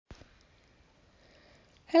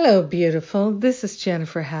Hello, beautiful. This is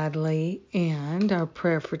Jennifer Hadley, and our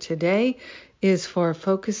prayer for today is for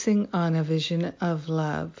focusing on a vision of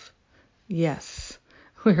love. Yes,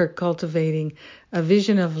 we're cultivating a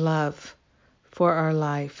vision of love for our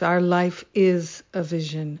life. Our life is a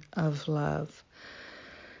vision of love.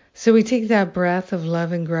 So we take that breath of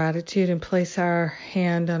love and gratitude and place our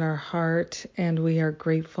hand on our heart, and we are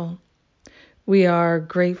grateful. We are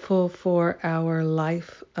grateful for our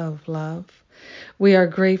life of love. We are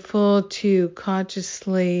grateful to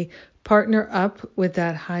consciously partner up with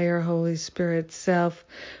that higher Holy Spirit self.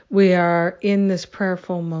 We are in this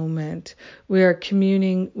prayerful moment. We are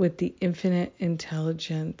communing with the infinite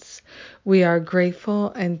intelligence. We are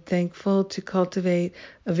grateful and thankful to cultivate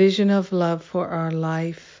a vision of love for our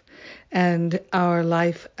life and our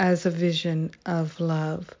life as a vision of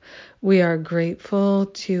love. We are grateful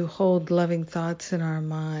to hold loving thoughts in our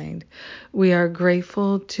mind. We are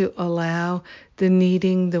grateful to allow the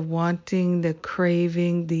needing, the wanting, the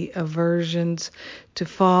craving, the aversions to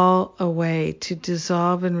fall away, to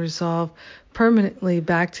dissolve and resolve permanently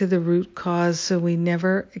back to the root cause so we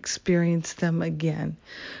never experience them again.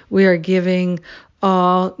 We are giving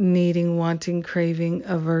all needing, wanting, craving,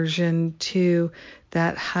 aversion to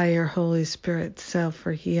that higher Holy Spirit self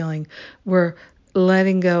for healing. We're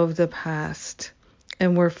letting go of the past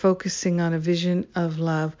and we're focusing on a vision of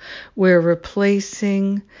love. We're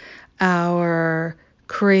replacing our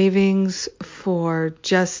cravings for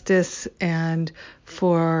justice and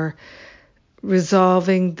for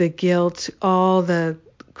resolving the guilt, all the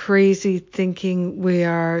crazy thinking. We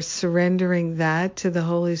are surrendering that to the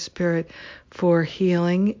Holy Spirit for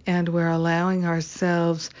healing, and we're allowing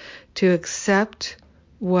ourselves to accept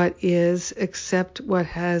what is, accept what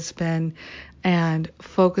has been, and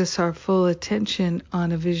focus our full attention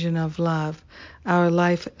on a vision of love, our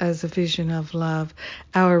life as a vision of love,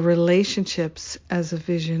 our relationships as a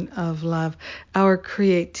vision of love, our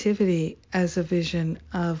creativity as a vision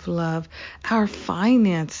of love, our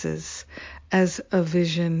finances as a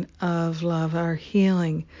vision of love, our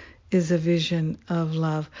healing is a vision of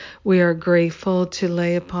love. We are grateful to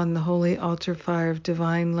lay upon the holy altar fire of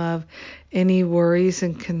divine love any worries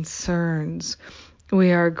and concerns.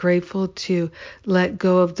 We are grateful to let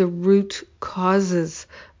go of the root causes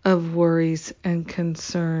of worries and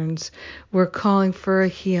concerns. We're calling for a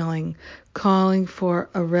healing, calling for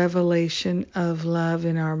a revelation of love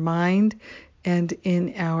in our mind and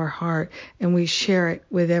in our heart, and we share it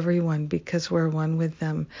with everyone because we're one with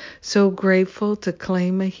them. So grateful to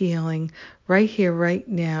claim a healing right here, right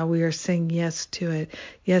now. We are saying yes to it,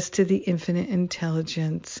 yes to the infinite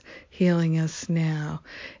intelligence healing us now.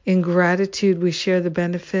 In gratitude, we share the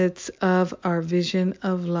benefits of our vision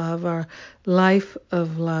of love, our life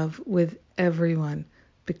of love with everyone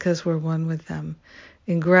because we're one with them.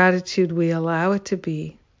 In gratitude, we allow it to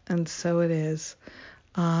be, and so it is.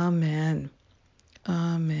 Amen.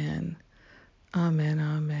 Amen.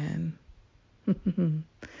 Amen. Amen.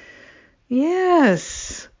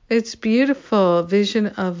 Yes, it's beautiful. Vision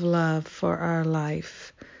of love for our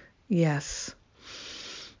life. Yes.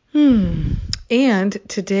 And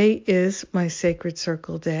today is my Sacred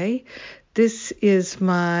Circle Day. This is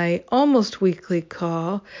my almost weekly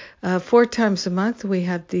call. 4 times a month we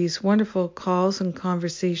have these wonderful calls and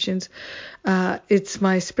conversations. It's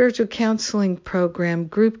my spiritual counseling program,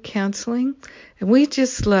 group counseling, and we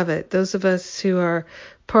just love it. Those of us who are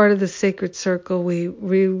part of the Sacred Circle, we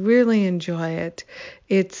really enjoy it.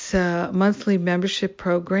 It's a monthly membership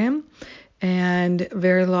program and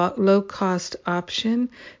very low cost option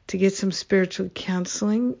to get some spiritual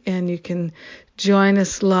counseling, and you can join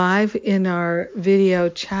us live in our video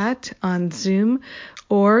chat on Zoom,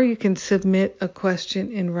 or you can submit a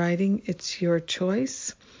question in writing. It's your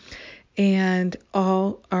choice, and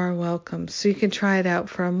all are welcome. So you can try it out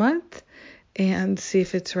for a month and see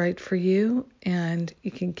if it's right for you, and you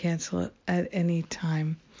can cancel it at any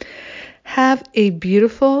time. Have a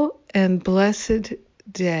beautiful and blessed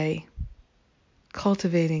day,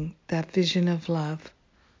 cultivating that vision of love.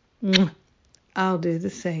 I'll do the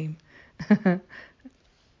same.